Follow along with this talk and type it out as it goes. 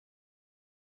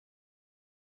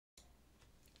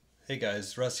Hey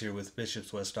guys, Russ here with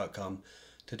bishopswest.com.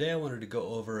 Today I wanted to go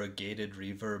over a gated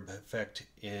reverb effect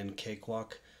in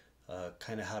Cakewalk,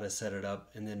 kind of how to set it up,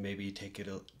 and then maybe take it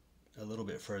a little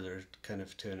bit further, kind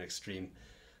of to an extreme.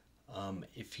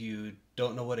 If you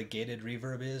don't know what a gated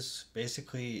reverb is,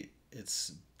 basically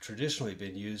it's traditionally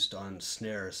been used on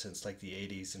snare since like the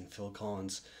 80s in Phil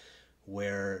Collins,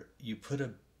 where you put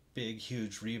a big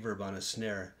huge reverb on a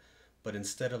snare, but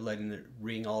instead of letting it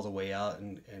ring all the way out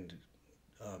and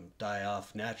die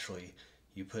off naturally,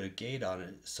 you put a gate on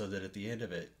it so that at the end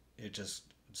of it, it just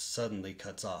suddenly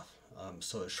cuts off.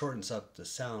 So it shortens up the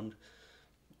sound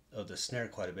of the snare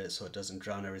quite a bit so it doesn't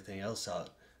drown everything else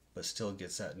out, but still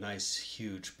gets that nice,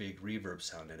 huge, big reverb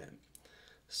sound in it.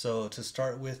 So to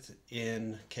start with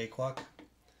in Cakewalk,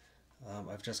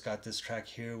 I've just got this track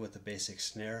here with the basic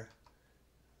snare.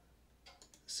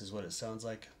 This is what it sounds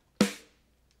like.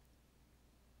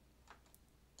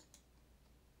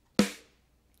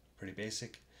 Pretty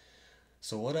basic.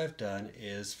 So what I've done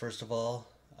is, first of all,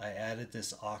 I added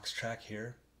this aux track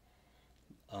here.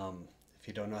 If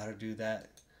you don't know how to do that,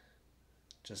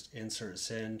 just insert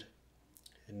send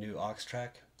a new aux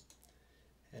track.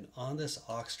 And on this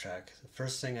aux track, the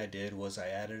first thing I did was I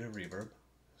added a reverb.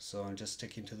 So I'm just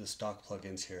sticking to the stock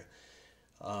plugins here.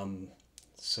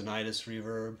 Sonitis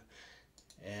reverb,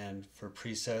 and for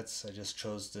presets I just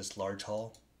chose this large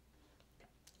hall.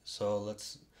 So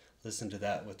let's listen to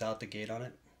that without the gate on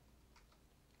it.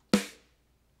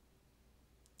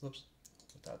 Whoops,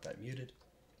 without that muted.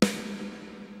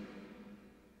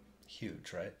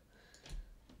 Huge, right?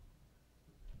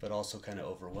 But also kind of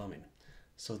overwhelming.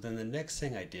 So then the next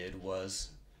thing I did was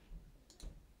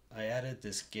I added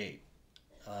this gate.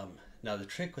 Now the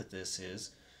trick with this is,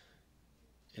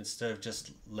 instead of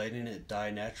just letting it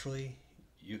die naturally,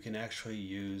 you can actually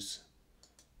use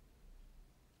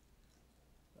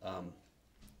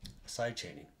side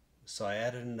chaining. So I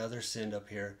added another send up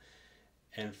here,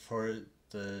 and for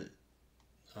the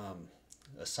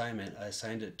assignment, I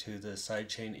assigned it to the side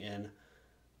chain in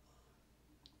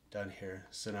down here,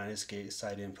 Sonitis gate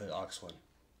side input aux 1.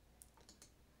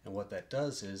 And what that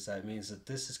does is that means that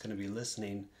this is going to be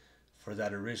listening for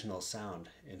that original sound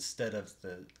instead of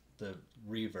the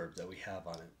reverb that we have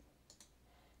on it.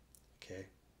 Okay.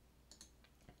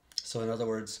 So in other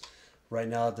words, right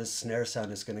now this snare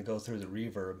sound is going to go through the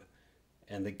reverb,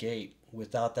 and the gate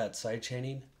without that side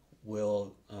chaining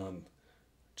will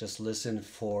just listen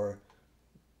for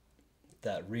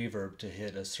that reverb to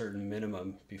hit a certain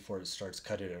minimum before it starts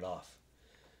cutting it off.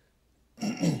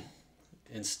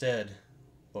 Instead,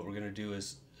 what we're going to do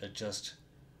is adjust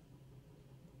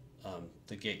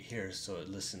the gate here so it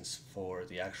listens for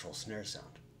the actual snare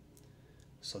sound.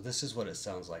 So this is what it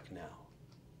sounds like now.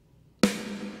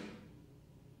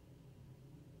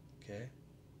 Okay.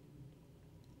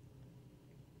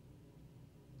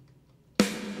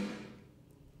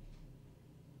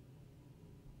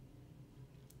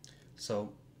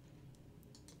 So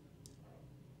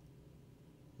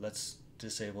let's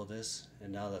disable this,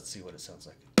 and now let's see what it sounds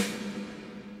like.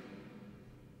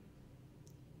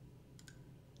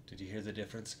 Did you hear the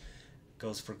difference? It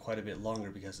goes for quite a bit longer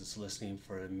because it's listening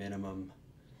for a minimum,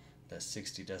 that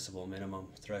 60 decibel minimum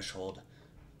threshold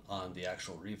on the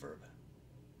actual reverb.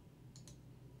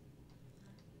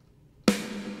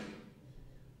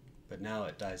 But now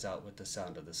it dies out with the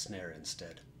sound of the snare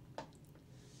instead.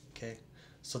 Okay,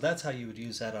 so that's how you would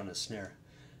use that on a snare.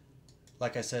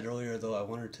 Like I said earlier though, I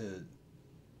wanted to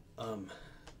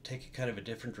take it kind of a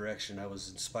different direction. I was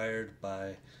inspired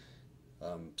by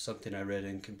something I read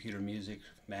in Computer Music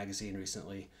magazine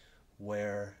recently,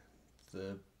 where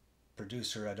the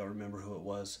producer, I don't remember who it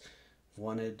was,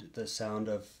 wanted the sound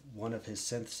of one of his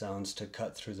synth sounds to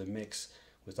cut through the mix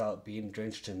without being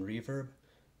drenched in reverb,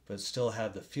 but still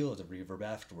have the feel of the reverb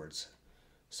afterwards.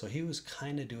 So he was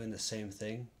kind of doing the same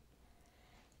thing.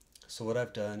 So what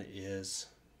I've done is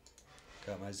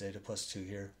got my Zeta plus 2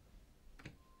 here.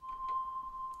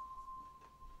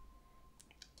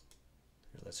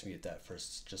 Let's mute that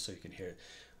first just so you can hear it.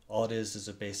 All it is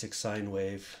a basic sine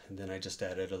wave, and then I just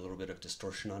added a little bit of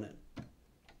distortion on it.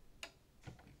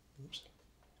 Oops.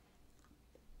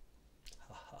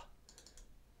 Haha.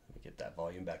 Let me get that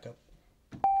volume back up.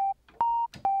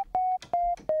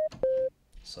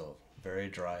 So very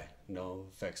dry, no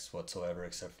effects whatsoever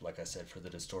except, like I said, for the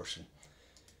distortion.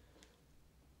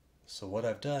 So what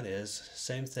I've done is,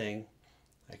 same thing,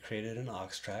 I created an aux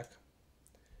track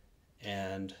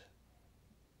and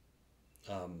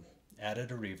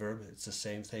added a reverb. It's the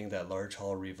same thing, that large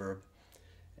hall reverb.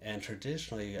 And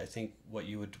traditionally, I think what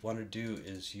you would want to do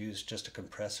is use just a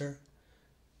compressor.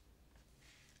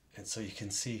 And so you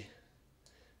can see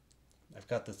I I've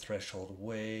got the threshold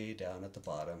way down at the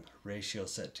bottom, ratio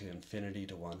set to infinity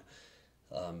to 1,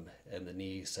 and the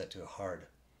knee set to a hard.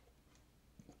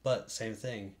 But same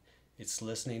thing, it's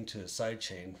listening to a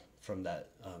sidechain from that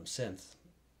synth.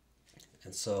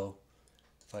 And so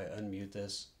if I unmute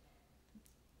this,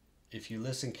 if you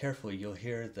listen carefully, you'll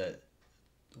hear that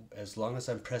as long as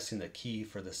I'm pressing the key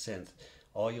for the synth,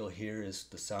 all you'll hear is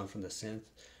the sound from the synth.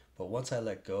 But once I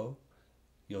let go,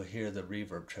 you'll hear the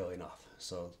reverb trailing off.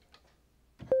 So,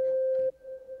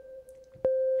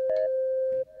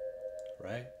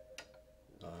 right?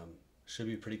 Should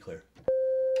be pretty clear.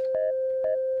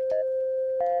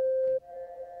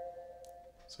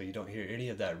 So you don't hear any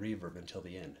of that reverb until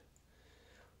the end.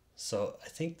 So I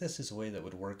think this is a way that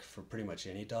would work for pretty much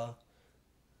any DAW.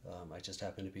 I just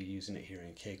happen to be using it here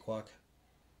in Cakewalk.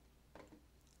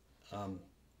 But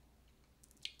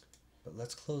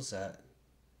let's close that.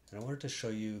 And I wanted to show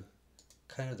you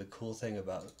kind of the cool thing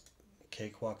about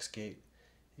Cakewalk's gate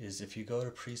is if you go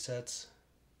to presets,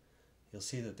 you'll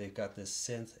see that they've got this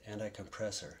synth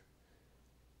anti-compressor.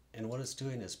 And what it's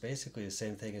doing is basically the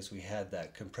same thing as we had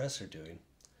that compressor doing.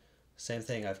 Same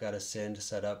thing, I've got a send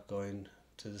set up going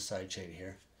to the sidechain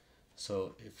here.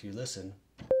 So if you listen,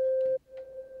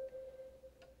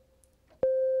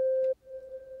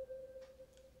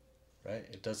 right,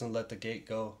 it doesn't let the gate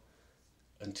go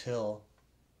until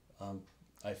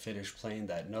I finish playing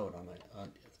that note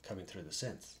on coming through the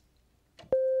synth.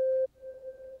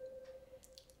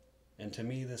 And to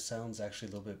me, this sounds actually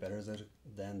a little bit better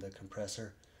than the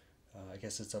compressor. I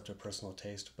guess it's up to personal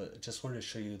taste, but I just wanted to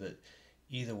show you that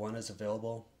either one is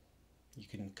available. You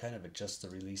can kind of adjust the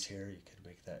release here. You can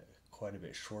make that quite a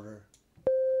bit shorter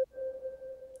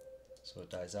so it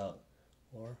dies out,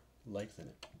 or lengthen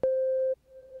it.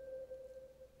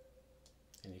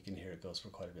 And you can hear it goes for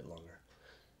quite a bit longer.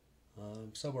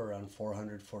 Somewhere around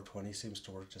 400, 420 seems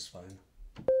to work just fine.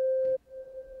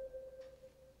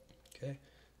 Okay,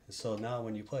 and so now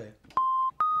when you play,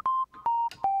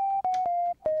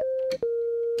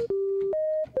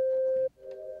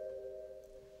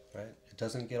 right, it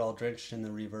doesn't get all drenched in the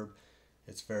reverb.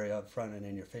 It's very upfront and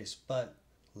in your face, but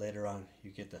later on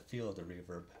you get the feel of the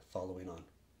reverb following on.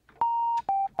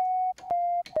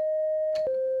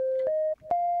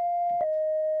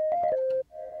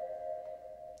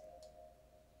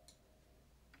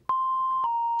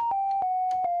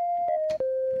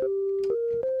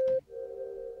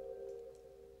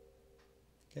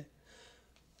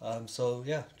 So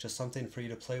yeah, just something for you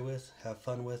to play with, have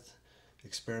fun with,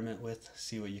 experiment with,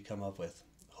 see what you come up with.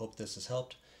 Hope this has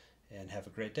helped, and have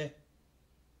a great day.